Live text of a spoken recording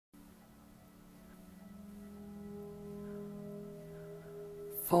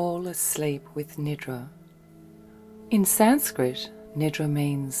Fall asleep with Nidra. In Sanskrit, Nidra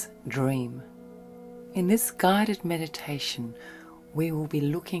means dream. In this guided meditation, we will be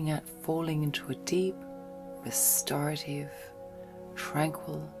looking at falling into a deep, restorative,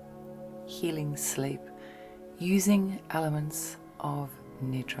 tranquil, healing sleep using elements of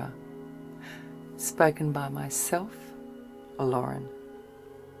Nidra. Spoken by myself, Lauren.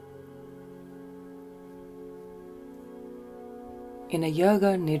 In a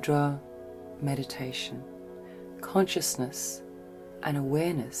Yoga Nidra meditation, consciousness and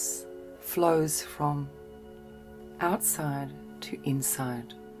awareness flows from outside to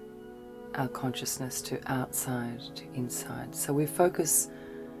inside, our consciousness to outside to inside. So we focus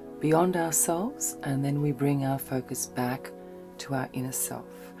beyond ourselves and then we bring our focus back to our inner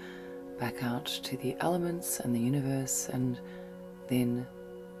self, back out to the elements and the universe, and then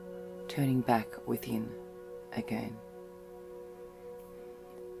turning back within again.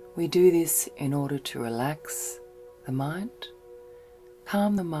 We do this in order to relax the mind,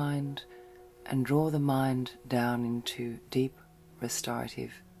 calm the mind, and draw the mind down into deep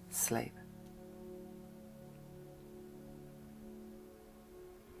restorative sleep.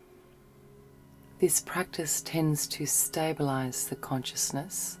 This practice tends to stabilize the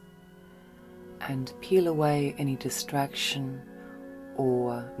consciousness and peel away any distraction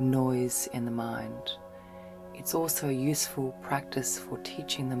or noise in the mind. It's also a useful practice for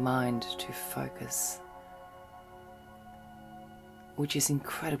teaching the mind to focus, which is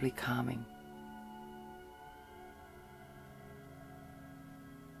incredibly calming.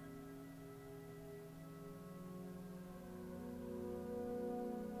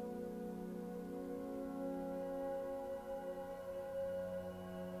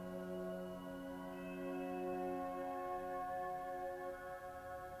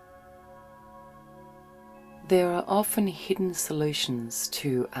 There are often hidden solutions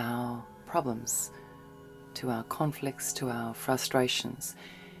to our problems, to our conflicts, to our frustrations,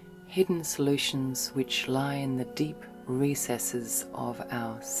 hidden solutions which lie in the deep recesses of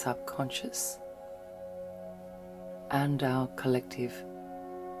our subconscious and our collective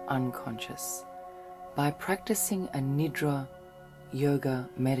unconscious. By practicing a Nidra yoga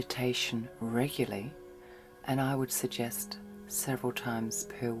meditation regularly, and I would suggest several times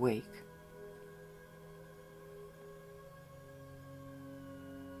per week,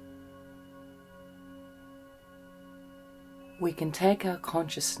 we can take our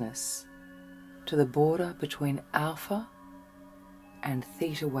consciousness to the border between alpha and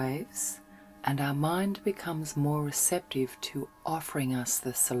theta waves, and our mind becomes more receptive to offering us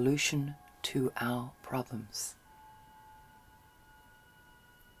the solution to our problems.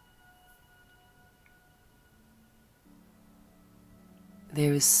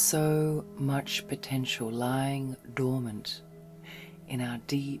 There is so much potential lying dormant in our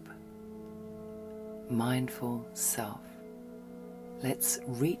deep, mindful self. Let's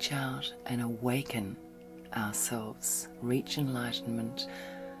reach out and awaken ourselves, reach enlightenment,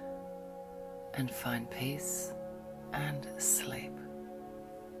 and find peace and sleep.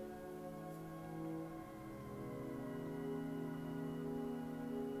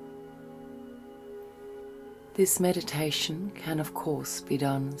 This meditation can of course be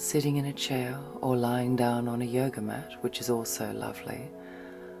done sitting in a chair or lying down on a yoga mat, which is also lovely,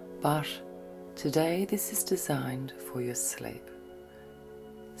 but today this is designed for your sleep.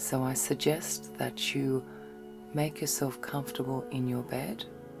 So I suggest that you make yourself comfortable in your bed,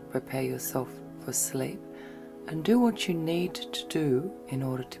 prepare yourself for sleep, and do what you need to do in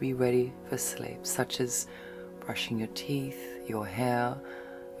order to be ready for sleep, such as brushing your teeth, your hair,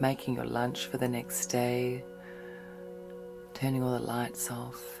 making your lunch for the next day, turning all the lights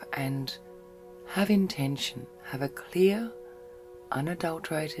off, and have intention, have a clear,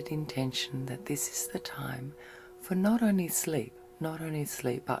 unadulterated intention that this is the time for not only sleep,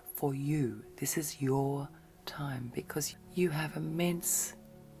 but for you. This is your time because you have immense,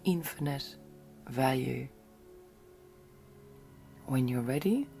 infinite value. When you're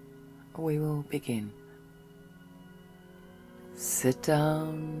ready, we will begin. Sit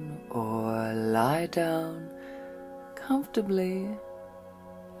down or lie down comfortably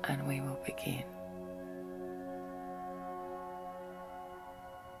and we will begin.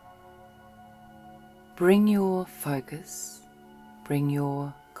 Bring your focus, bring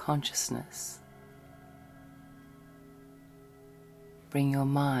your consciousness, bring your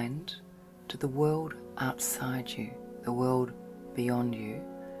mind to the world outside you, the world beyond you,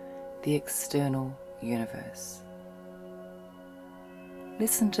 the external universe.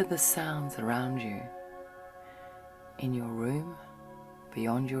 Listen to the sounds around you, in your room,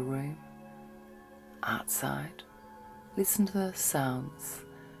 beyond your room, outside. Listen to the sounds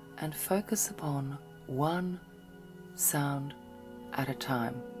and focus upon one sound at a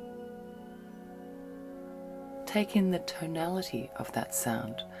time. Take in the tonality of that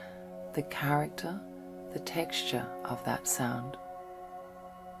sound, the character, the texture of that sound,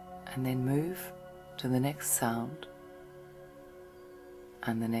 and then move to the next sound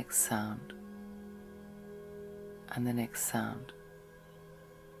and the next sound and the next sound.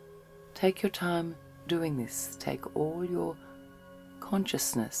 Take your time doing this. Take all your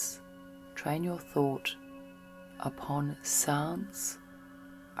consciousness, train your thought upon sounds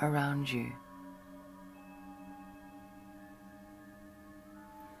around you.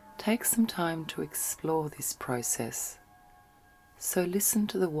 Take some time to explore this process. So listen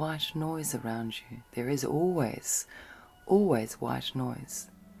to the white noise around you. There is always white noise.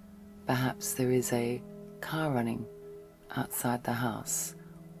 Perhaps there is a car running outside the house,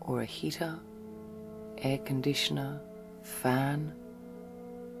 or a heater, air conditioner, fan.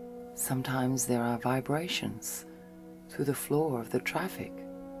 Sometimes there are vibrations through the floor of the traffic.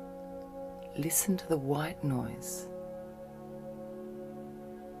 Listen to the white noise.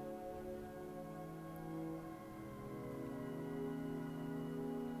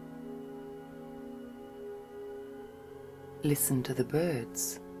 Listen to the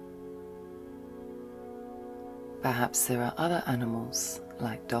birds. Perhaps there are other animals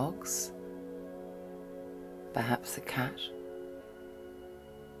like dogs, perhaps a cat.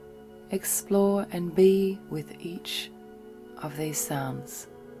 Explore and be with each of these sounds,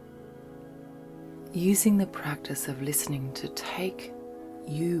 using the practice of listening to take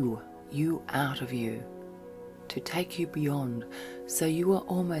you out of you, to take you beyond, so you are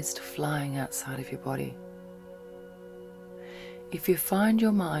almost flying outside of your body. If you find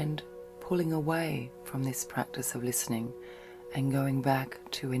your mind pulling away from this practice of listening and going back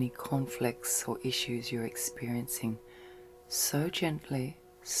to any conflicts or issues you're experiencing, so gently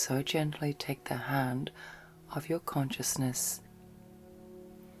take the hand of your consciousness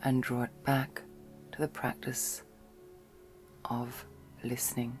and draw it back to the practice of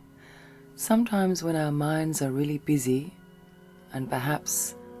listening. Sometimes when our minds are really busy and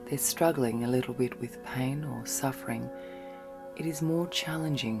perhaps they're struggling a little bit with pain or suffering, it is more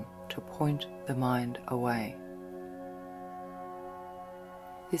challenging to point the mind away.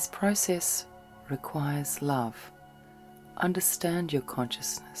 This process requires love. Understand your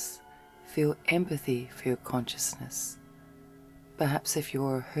consciousness. Feel empathy for your consciousness. Perhaps if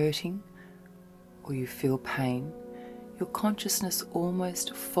you're hurting or you feel pain, your consciousness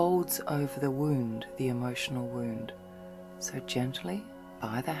almost folds over the wound, the emotional wound. So gently,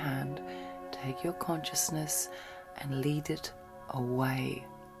 by the hand, take your consciousness and lead it away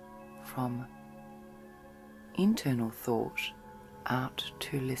from internal thought out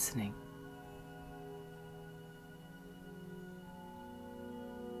to listening.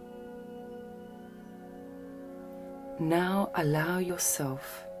 Now allow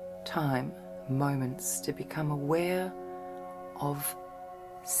yourself time, moments to become aware of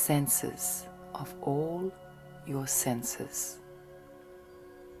senses, of all your senses.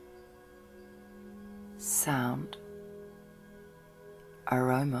 Sound,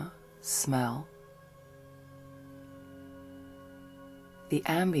 aroma, smell, the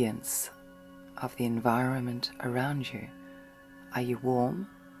ambience of the environment around you. Are you warm?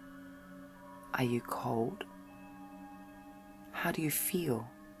 Are you cold? How do you feel?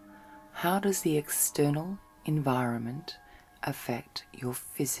 How does the external environment affect your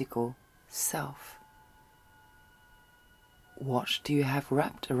physical self? What do you have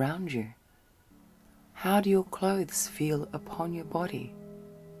wrapped around you? How do your clothes feel upon your body?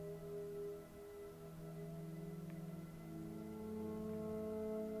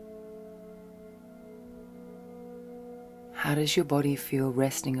 How does your body feel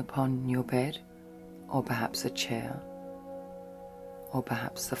resting upon your bed, or perhaps a chair, or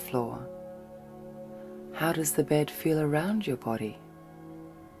perhaps the floor? How does the bed feel around your body?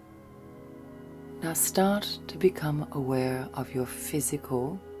 Now start to become aware of your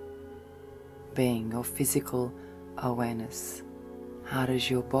physical being, your physical awareness. How does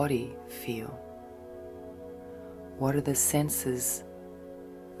your body feel? What are the senses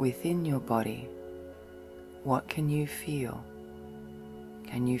within your body? What can you feel?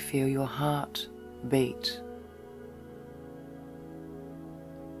 Can you feel your heart beat?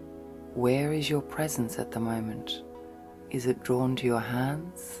 Where is your presence at the moment? Is it drawn to your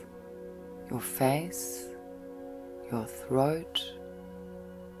hands, your face, your throat?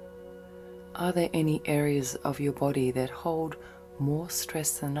 Are there any areas of your body that hold more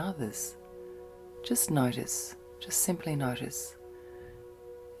stress than others? Just notice, just simply notice.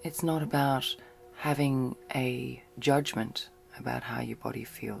 It's not about having a judgment about how your body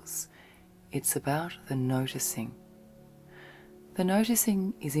feels. It's about the noticing. The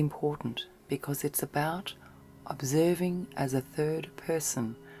noticing is important because it's about observing as a third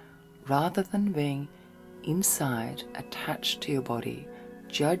person rather than being inside, attached to your body,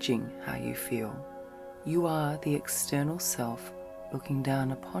 judging how you feel. You are the external self looking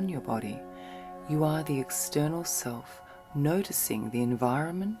down upon your body. You are the external self noticing the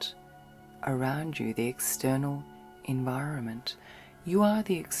environment around you, the external environment. You are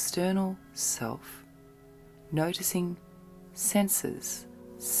the external self noticing senses,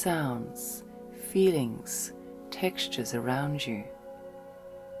 sounds, feelings, textures around you.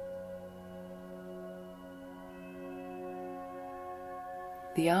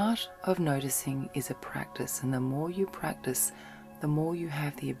 The art of noticing is a practice, and the more you practice, the more you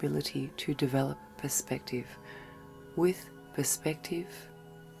have the ability to develop perspective. With perspective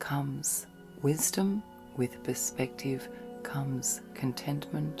comes wisdom, with perspective comes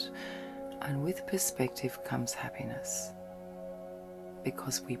contentment, and with perspective comes happiness.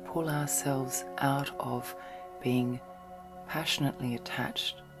 Because we pull ourselves out of being passionately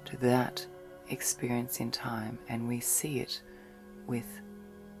attached to that experience in time, and we see it with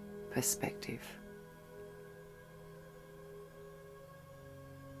perspective.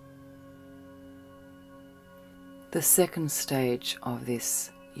 The second stage of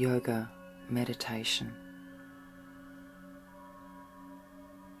this yoga meditation.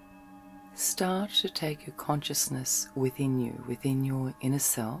 Start to take your consciousness within you, within your inner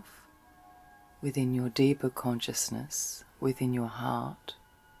self, within your deeper consciousness, within your heart,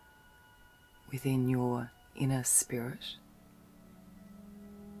 within your inner spirit,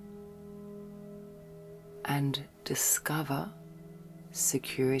 and discover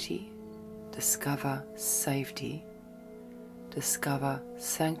security, discover safety, discover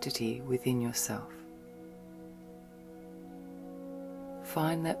sanctity within yourself.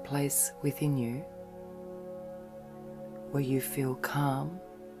 Find that place within you where you feel calm,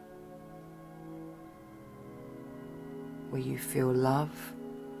 where you feel love,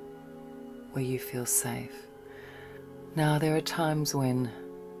 where you feel safe. Now, there are times when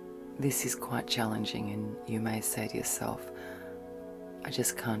this is quite challenging and you may say to yourself, I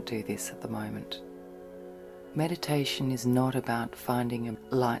just can't do this at the moment. Meditation is not about finding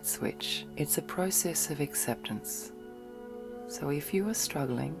a light switch. It's a process of acceptance. So if you are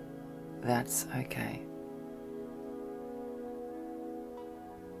struggling, that's okay.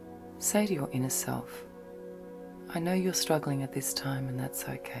 Say to your inner self, I know you're struggling at this time, and that's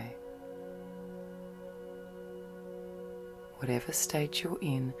okay. Whatever state you're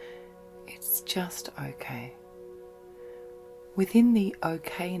in, it's just okay. Within the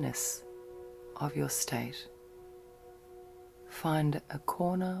okayness of your state, find a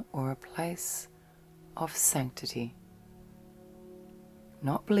corner or a place of sanctity.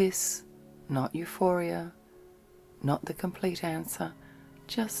 Not bliss, not euphoria, not the complete answer,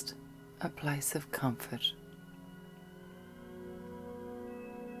 just a place of comfort.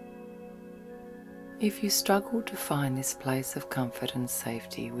 If you struggle to find this place of comfort and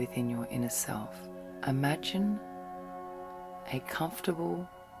safety within your inner self, imagine a comfortable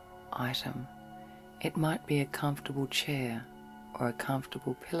item. It might be a comfortable chair, or a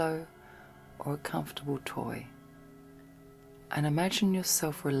comfortable pillow, or a comfortable toy. And imagine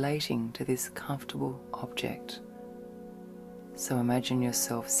yourself relating to this comfortable object. So imagine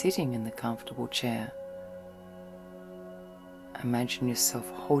yourself sitting in the comfortable chair. Imagine yourself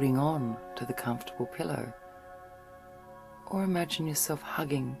holding on to the comfortable pillow. Or imagine yourself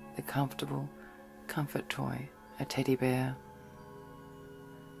hugging the comfortable comfort toy, a teddy bear,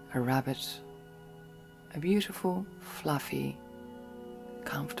 a rabbit, a beautiful, fluffy,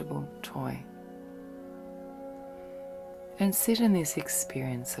 comfortable toy. And sit in this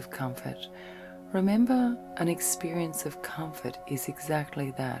experience of comfort. Remember, an experience of comfort is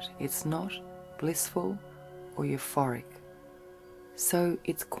exactly that. It's not blissful or euphoric. So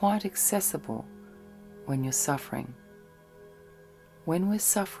it's quite accessible when you're suffering. When we're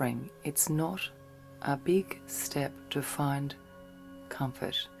suffering, it's not a big step to find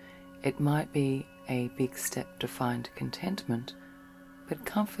comfort. It might be a big step to find contentment, but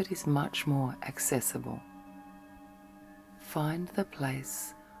comfort is much more accessible. Find the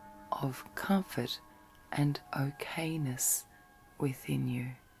place of comfort and okayness within you,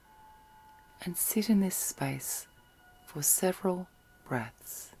 and sit in this space for several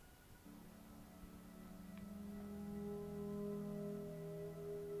breaths.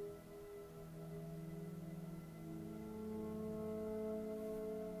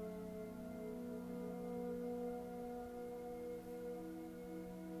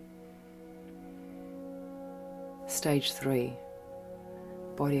 Stage 3,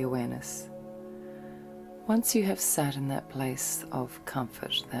 body awareness. Once you have sat in that place of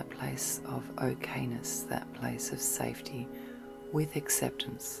comfort, that place of okayness, that place of safety with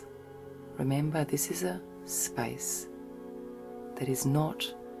acceptance, remember this is a space that is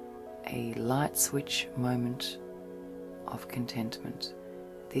not a light switch moment of contentment.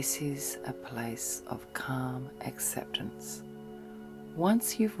 This is a place of calm acceptance.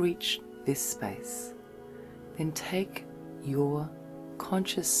 Once you've reached this space, then take your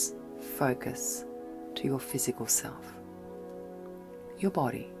conscious focus to your physical self, your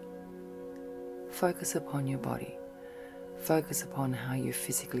body. Focus upon your body. Focus upon how you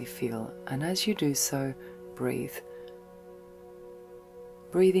physically feel, and as you do so, breathe.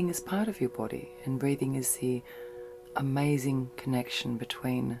 Breathing is part of your body, and breathing is the amazing connection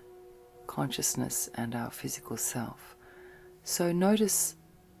between consciousness and our physical self. So notice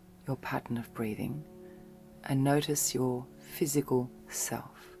your pattern of breathing and notice your physical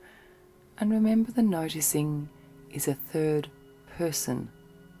self. And remember, the noticing is a third person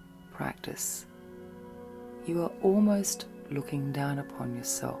practice. You are almost looking down upon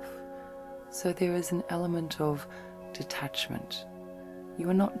yourself. So there is an element of detachment. You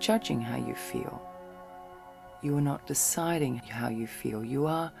are not judging how you feel. You are not deciding how you feel. You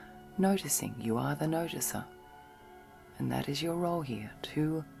are noticing. You are the noticer. And that is your role here,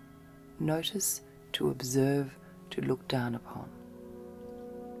 to notice, to observe, to look down upon.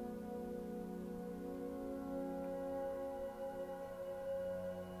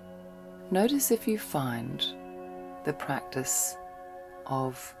 Notice if you find the practice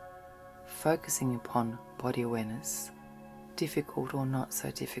of focusing upon body awareness difficult or not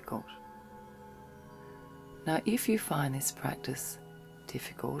so difficult. Now, if you find this practice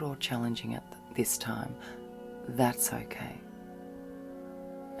difficult or challenging at this time, that's okay.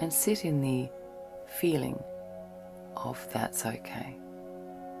 And sit in the feeling of that's okay.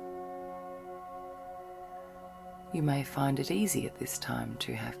 You may find it easy at this time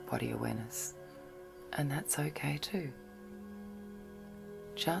to have body awareness, and that's okay too.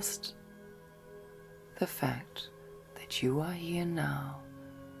 Just the fact that you are here now,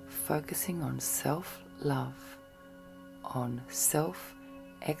 focusing on self-love, on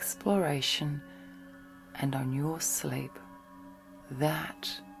self-exploration, and on your sleep, that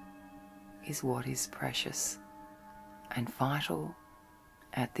is what is precious and vital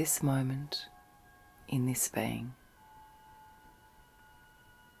at this moment in this being.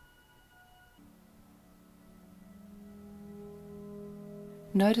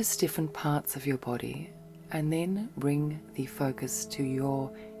 Notice different parts of your body and then bring the focus to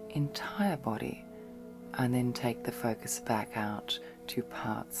your entire body, and then take the focus back out to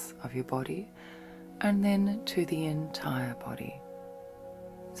parts of your body and then to the entire body.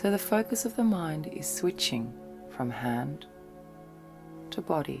 So the focus of the mind is switching from hand to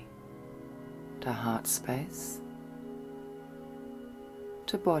body, to heart space,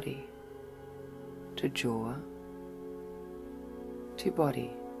 to body, to jaw, to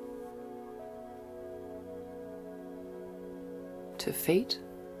body, to feet,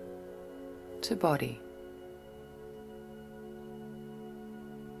 to body,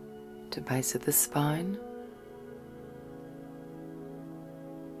 to base of the spine,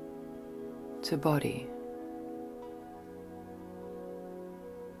 to body,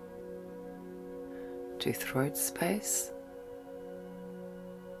 to throat space,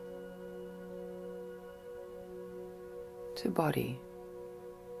 to body,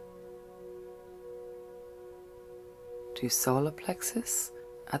 to solar plexus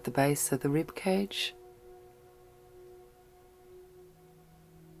at the base of the rib cage,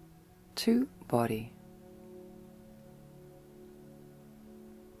 to body,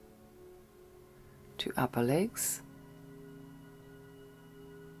 to upper legs,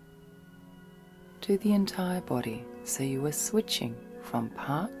 to the entire body. So you are switching from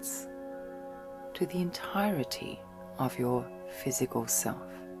parts to the entirety of your physical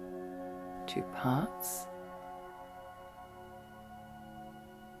self, to parts,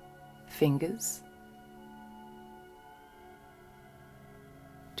 fingers,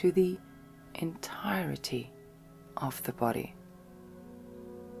 to the entirety of the body,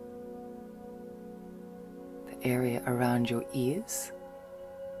 the area around your ears,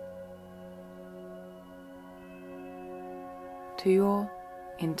 to your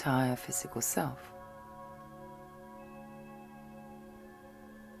entire physical self,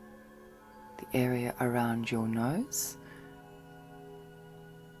 the area around your nose,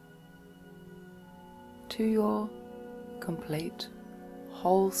 to your complete,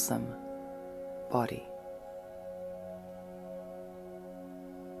 wholesome body.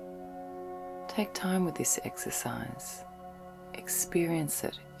 Take time with this exercise. Experience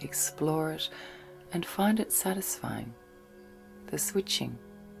it, explore it, and find it satisfying. The switching.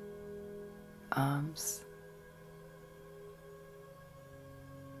 Arms,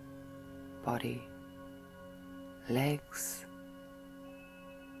 body, legs,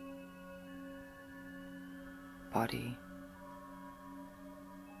 body,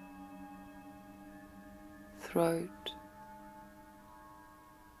 throat,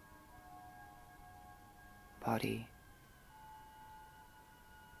 body,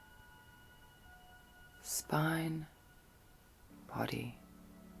 spine, body,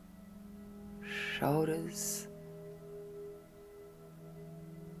 shoulders,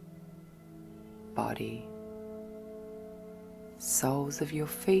 body, soles of your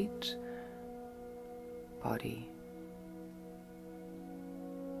feet, body,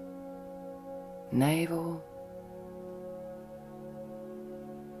 navel,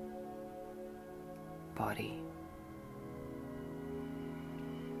 body.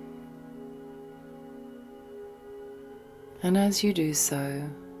 And as you do so,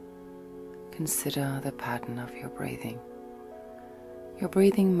 consider the pattern of your breathing. Your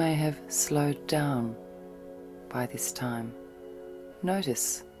breathing may have slowed down by this time.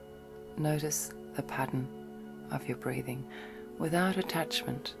 Notice the pattern of your breathing without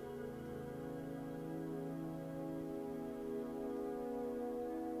attachment.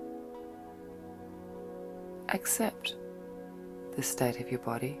 Accept the state of your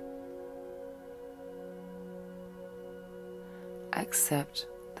body. Accept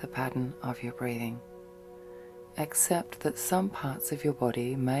the pattern of your breathing. Accept that some parts of your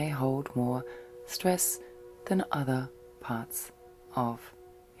body may hold more stress than other parts of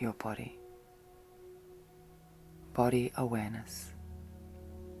your body. Body awareness.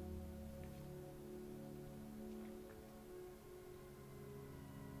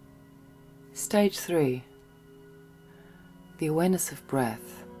 Stage 3. The awareness of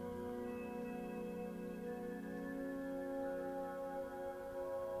breath.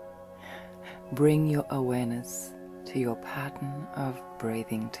 Bring your awareness to your pattern of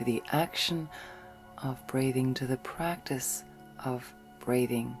breathing, to the action of breathing, to the practice of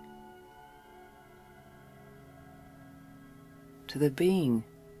breathing, to the being,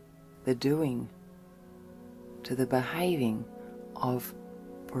 the doing, to the behaving of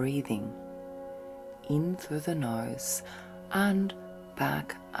breathing in through the nose and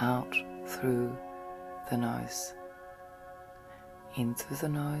back out through the nose. In through the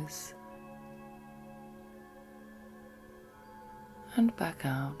nose and back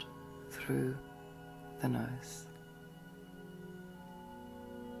out through the nose.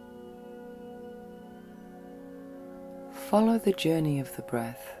 Follow the journey of the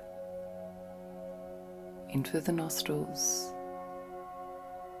breath into the nostrils,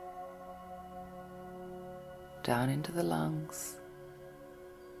 down into the lungs,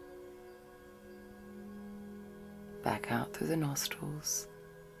 back out through the nostrils,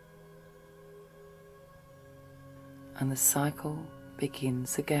 and the cycle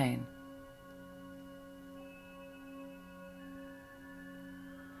begins again.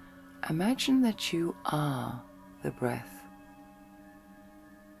 Imagine that you are the breath,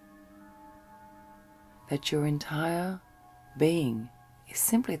 that your entire being is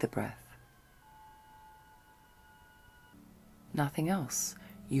simply the breath. Nothing else.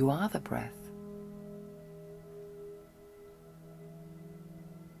 You are the breath.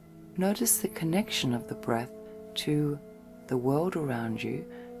 Notice the connection of the breath to the world around you,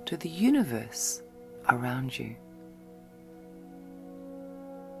 to the universe around you.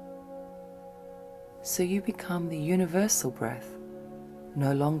 So you become the universal breath,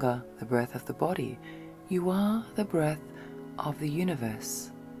 no longer the breath of the body. You are the breath of the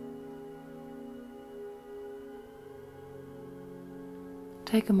universe.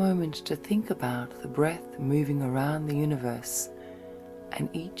 Take a moment to think about the breath moving around the universe and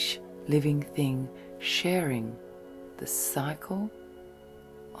each living thing sharing the cycle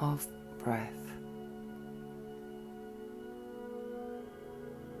of breath.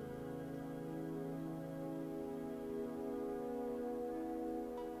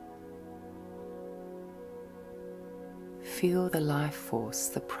 Feel the life force,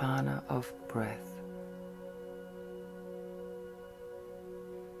 the prana of breath.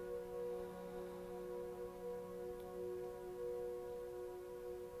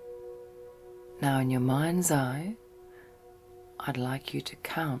 Now in your mind's eye, I'd like you to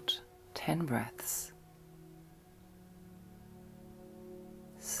count 10 breaths.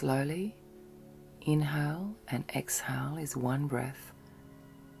 Slowly, inhale and exhale is one breath.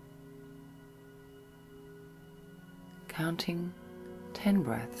 Counting 10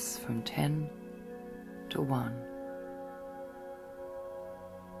 breaths from 10 to 1.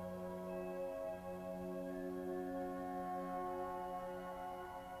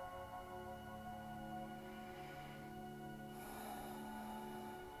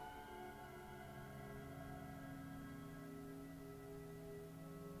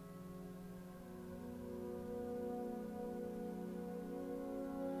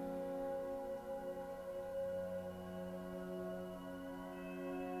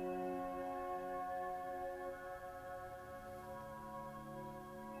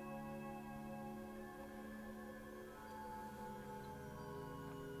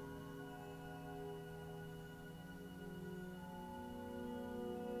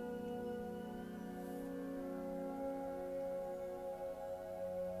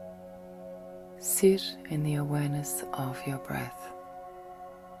 Sit in the awareness of your breath.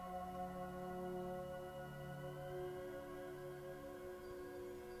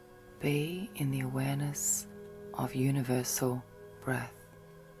 Be in the awareness of universal breath.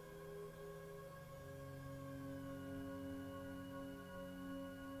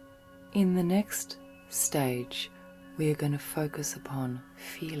 In the next stage, we are going to focus upon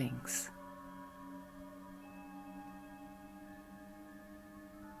feelings.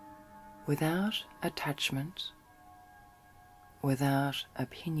 Without attachment, without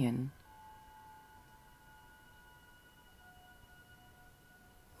opinion,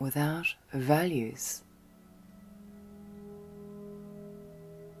 without values,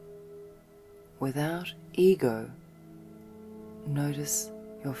 without ego, notice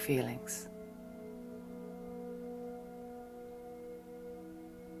your feelings.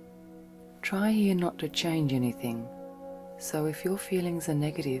 Try here not to change anything, so if your feelings are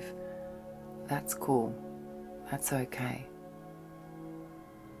negative, that's cool, that's okay.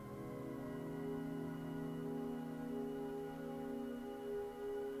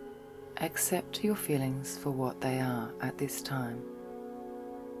 Accept your feelings for what they are at this time.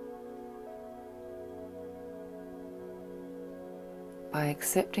 By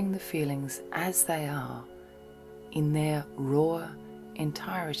accepting the feelings as they are, in their raw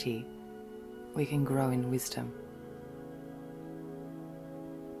entirety, we can grow in wisdom.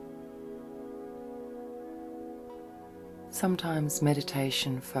 Sometimes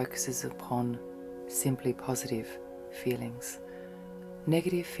meditation focuses upon simply positive feelings.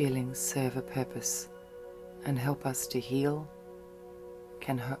 Negative feelings serve a purpose and help us to heal,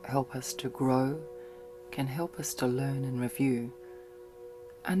 can help us to grow, can help us to learn and review.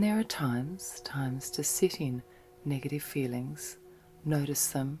 And there are times to sit in negative feelings, notice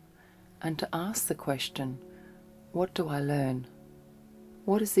them, and to ask the question, what do I learn?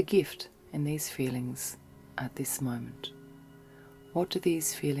 What is the gift in these feelings at this moment? What do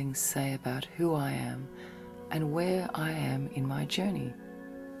these feelings say about who I am and where I am in my journey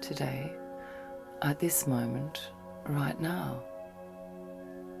today, at this moment, right now?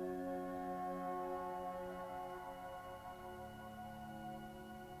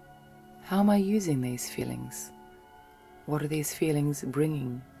 How am I using these feelings? What are these feelings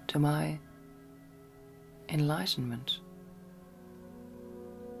bringing to my enlightenment?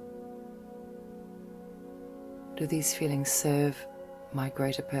 Do these feelings serve my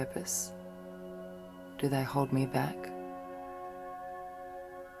greater purpose? Do they hold me back?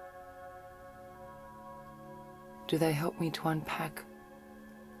 Do they help me to unpack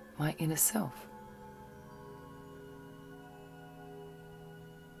my inner self?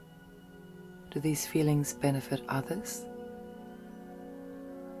 Do these feelings benefit others?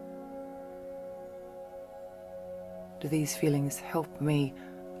 Do these feelings help me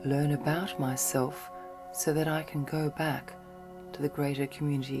learn about myself so that I can go back to the greater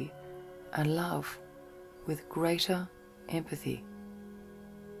community and love with greater empathy?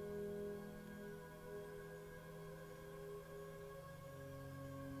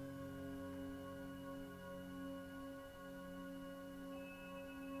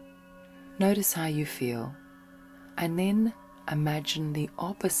 Notice how you feel, and then imagine the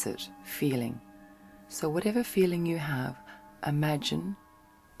opposite feeling. So whatever feeling you have, imagine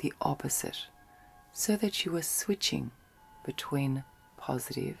the opposite, so that you are switching between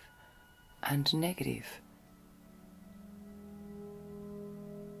positive and negative,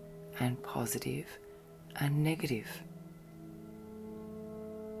 and positive and negative.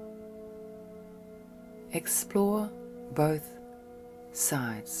 Explore both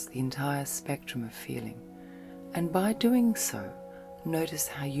sides, the entire spectrum of feeling, and by doing so, notice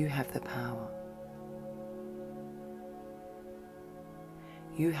how you have the power.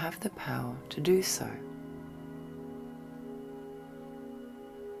 You have the power to do so.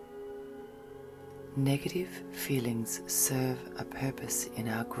 Negative feelings serve a purpose in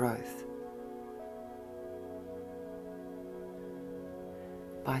our growth.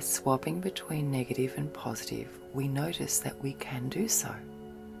 By swapping between negative and positive, we notice that we can do so.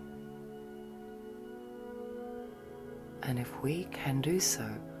 And if we can do so,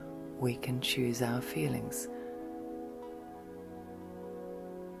 we can choose our feelings.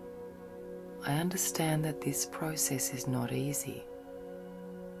 I understand that this process is not easy,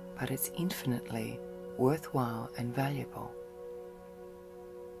 but it's infinitely worthwhile and valuable.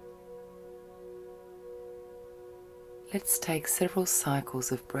 Let's take several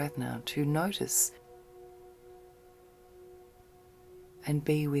cycles of breath now to notice and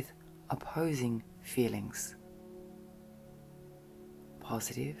be with opposing feelings.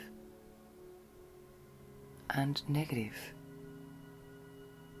 Positive and negative.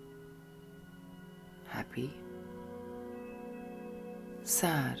 Happy,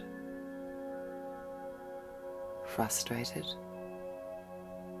 sad, frustrated,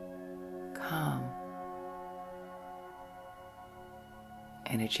 calm,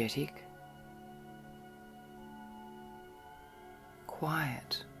 energetic,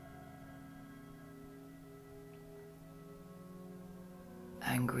 quiet,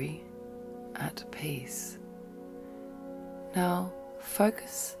 angry, at peace. Now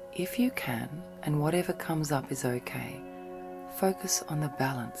focus, if you can, and whatever comes up is okay, focus on the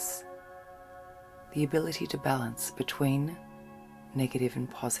balance, the ability to balance between negative and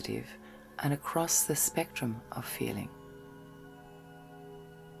positive and across the spectrum of feeling.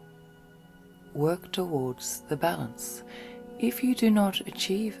 Work towards the balance. If you do not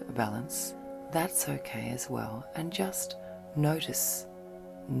achieve a balance, that's okay as well, and just notice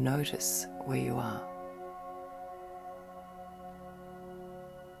where you are.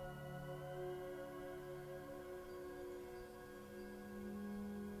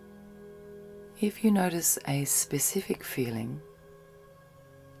 If you notice a specific feeling,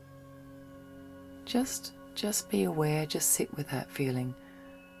 just be aware, just sit with that feeling.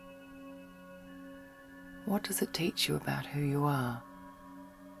 What does it teach you about who you are,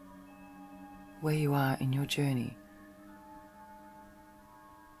 where you are in your journey?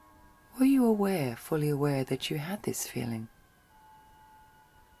 Were you aware, fully aware that you had this feeling?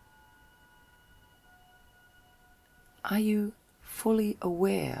 Are you fully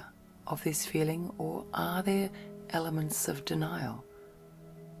aware of this feeling, or are there elements of denial?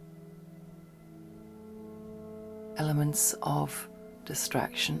 Elements of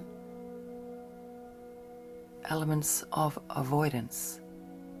distraction? Elements of avoidance?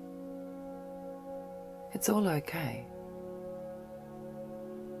 It's all okay.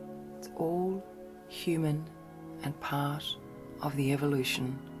 It's all human and part of the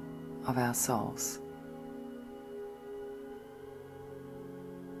evolution of our souls.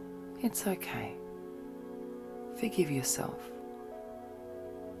 It's okay. Forgive yourself.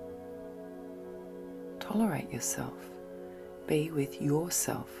 Tolerate yourself. Be with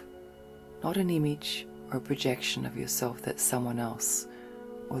yourself, not an image or a projection of yourself that someone else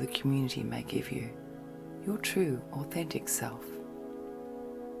or the community may give you. Your true, authentic self.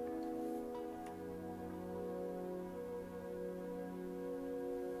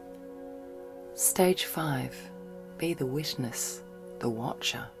 Stage 5. Be the witness, the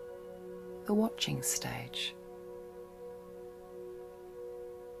watcher, the watching stage.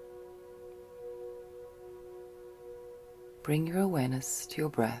 Bring your awareness to your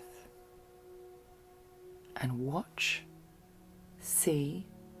breath and watch, see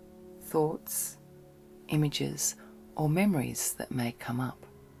thoughts, images, or memories that may come up.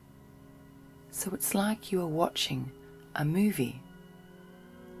 So it's like you are watching a movie.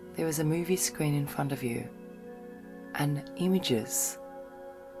 There is a movie screen in front of you, and images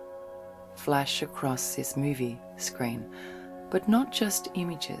flash across this movie screen. But not just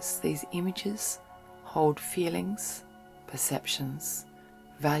images. These images hold feelings, perceptions,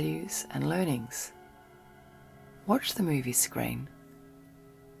 values, and learnings. Watch the movie screen.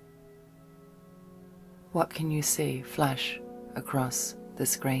 What can you see flash across the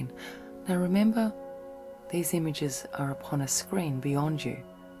screen? Now remember, these images are upon a screen beyond you.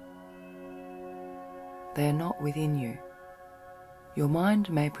 They are not within you. Your mind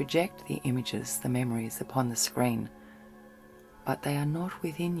may project the images, the memories upon the screen, but they are not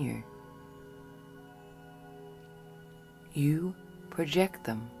within you. You project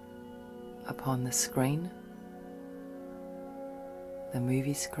them upon the screen, the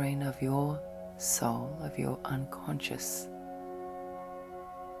movie screen of your soul, of your unconscious.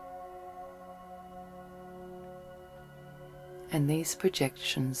 And these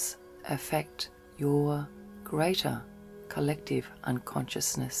projections affect your greater collective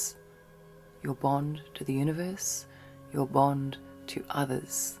unconsciousness, your bond to the universe, your bond to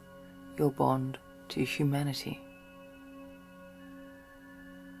others, your bond to humanity.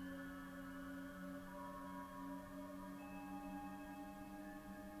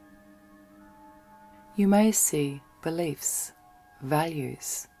 You may see beliefs,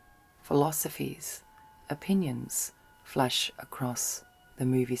 values, philosophies, opinions flash across the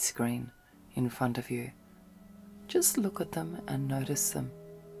movie screen in front of you. Just look at them and notice them.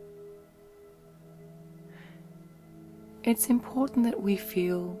 It's important that we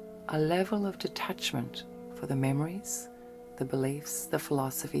feel a level of detachment for the memories, the beliefs, the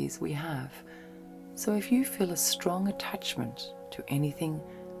philosophies we have. So if you feel a strong attachment to anything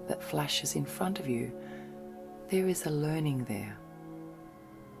that flashes in front of you, there is a learning there.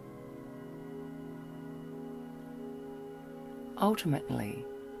 Ultimately,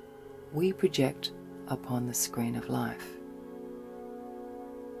 we project upon the screen of life.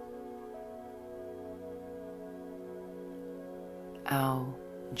 Our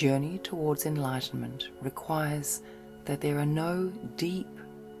journey towards enlightenment requires that there are no deep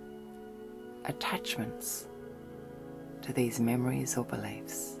attachments to these memories or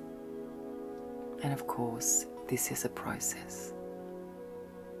beliefs. And of course, this is a process.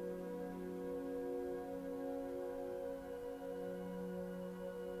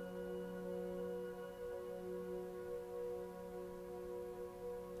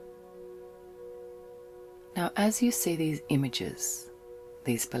 Now, as you see these images,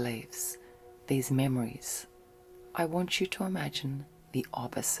 these beliefs, these memories, I want you to imagine the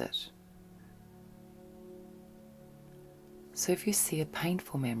opposite. So if you see a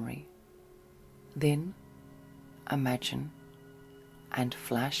painful memory, then imagine and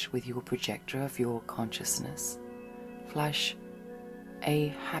flash with your projector of your consciousness, flash a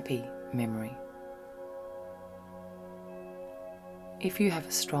happy memory. If you have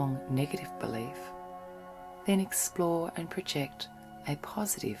a strong negative belief, then explore and project a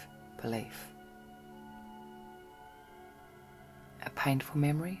positive belief. A painful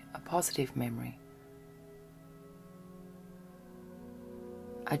memory, a positive memory.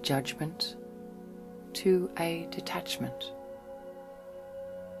 A judgment to a detachment.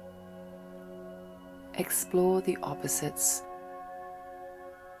 Explore the opposites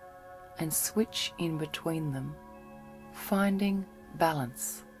and switch in between them, finding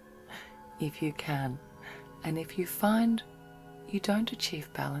balance if you can. And if you find you don't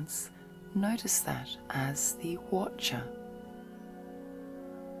achieve balance, notice that as the watcher.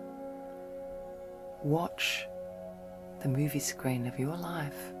 Watch the movie screen of your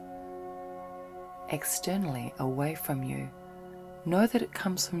life externally, away from you. Know that it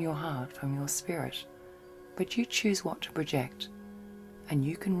comes from your heart, from your spirit, but you choose what to project, and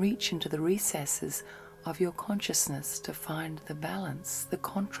you can reach into the recesses of your consciousness to find the balance, the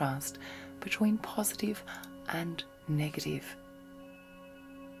contrast between positive and negative.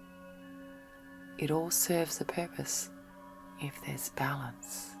 It all serves a purpose if there's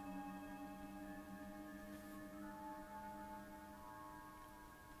balance.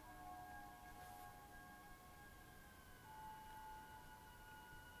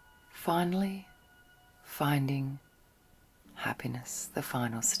 Finally, finding happiness, the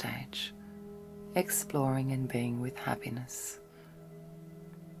final stage, exploring and being with happiness.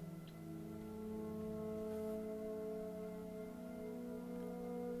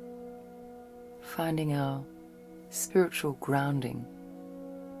 Finding our spiritual grounding,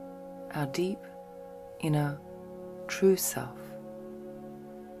 our deep inner true self.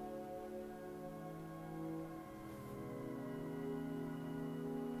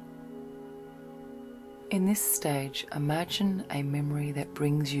 In this stage, imagine a memory that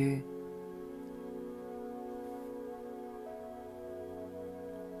brings you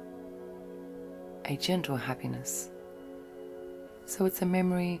a gentle happiness. So it's a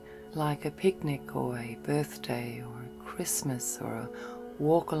memory like a picnic or a birthday or a Christmas or a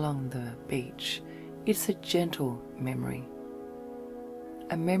walk along the beach. It's a gentle memory.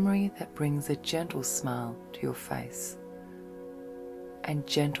 A memory that brings a gentle smile to your face and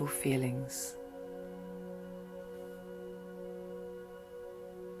gentle feelings.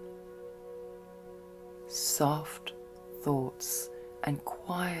 Soft thoughts and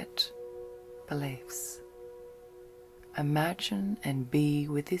quiet beliefs. Imagine and be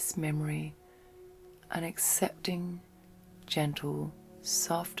with this memory, an accepting, gentle,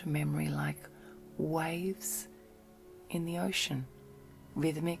 soft memory like waves in the ocean,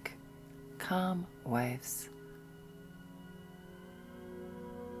 rhythmic, calm waves.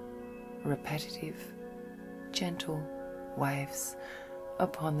 Repetitive, gentle waves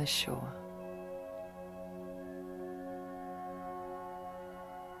upon the shore.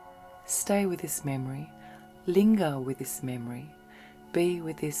 Stay with this memory, linger with this memory, be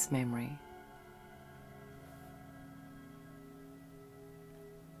with this memory.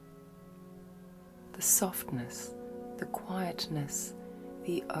 The softness, the quietness,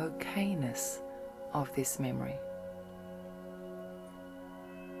 the okayness of this memory.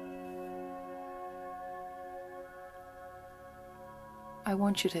 I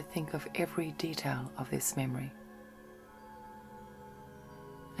want you to think of every detail of this memory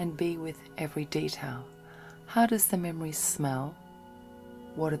and be with every detail. How does the memory smell?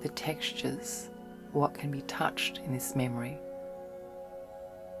 What are the textures? What can be touched in this memory?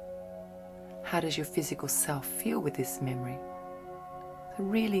 How does your physical self feel with this memory? So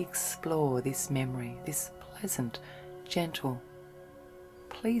really explore this memory, this pleasant, gentle,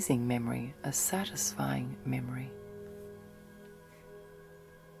 pleasing memory, a satisfying memory.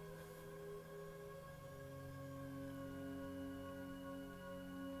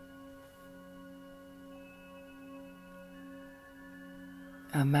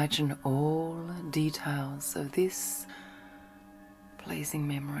 Imagine all details of this pleasing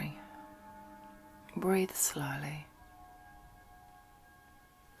memory. Breathe slowly.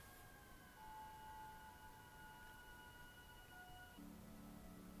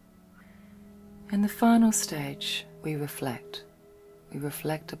 In the final stage, we reflect. We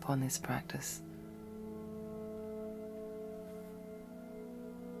reflect upon this practice.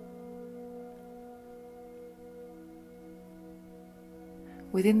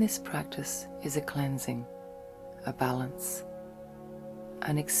 Within this practice is a cleansing, a balance,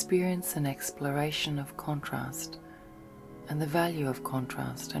 an experience and exploration of contrast and the value of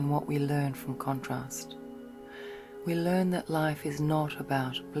contrast and what we learn from contrast. We learn that life is not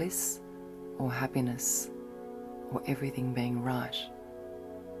about bliss or happiness or everything being right.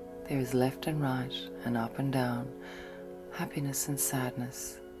 There is left and right and up and down, happiness and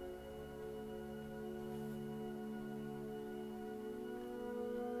sadness.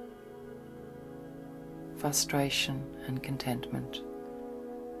 Frustration and contentment,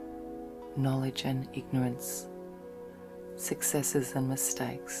 knowledge and ignorance, successes and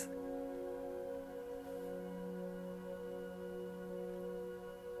mistakes.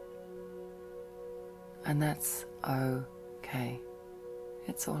 And that's okay.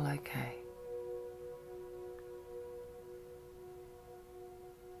 It's all okay.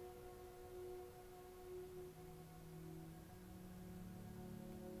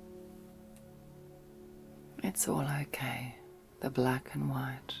 It's all okay. The black and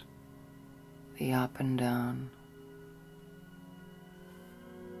white, the up and down,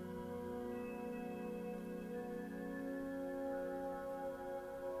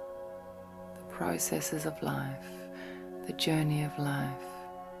 the processes of life, the journey of life,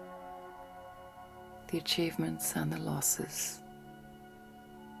 the achievements and the losses.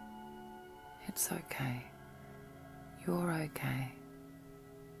 It's okay. You're okay.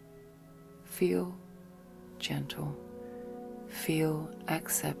 Feel gentle. Feel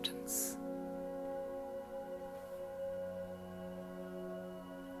acceptance.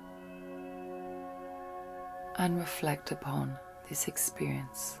 And reflect upon this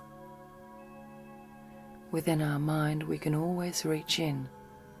experience. Within our mind, we can always reach in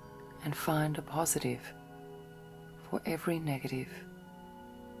and find a positive for every negative.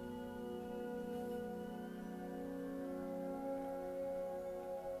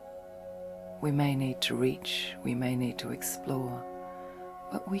 We may need to reach, we may need to explore,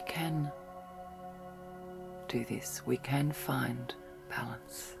 but we can do this. We can find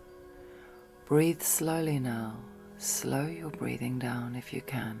balance. Breathe slowly now. Slow your breathing down if you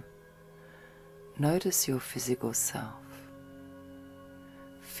can. Notice your physical self.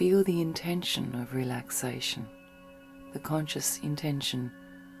 Feel the intention of relaxation, the conscious intention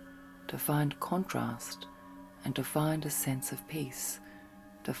to find contrast and to find a sense of peace,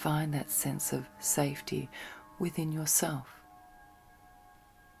 to find that sense of safety within yourself.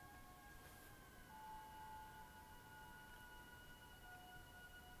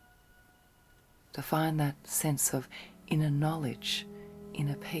 To find that sense of inner knowledge,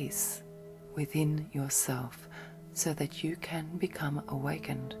 inner peace within yourself, so that you can become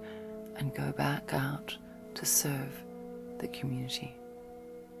awakened and go back out to serve the community.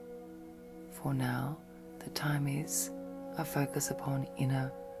 For now, the time is a focus upon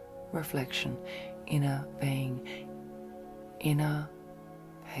inner reflection, inner being, inner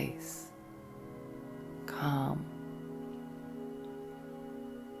peace, calm,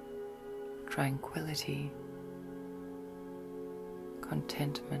 tranquility,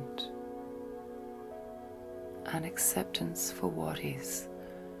 contentment, and acceptance for what is.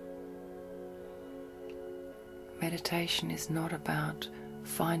 Meditation is not about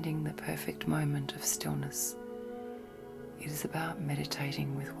finding the perfect moment of stillness. It is about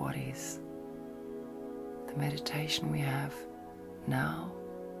meditating with what is. The meditation we have now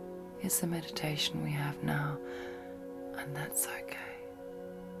is the meditation we have now, and that's okay.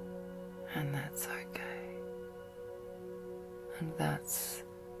 And that's okay. And that's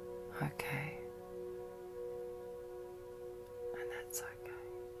okay. And that's okay.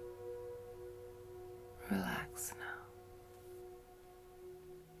 Relax now.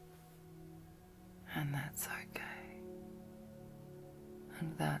 And that's okay.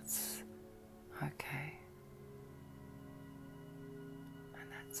 And that's okay.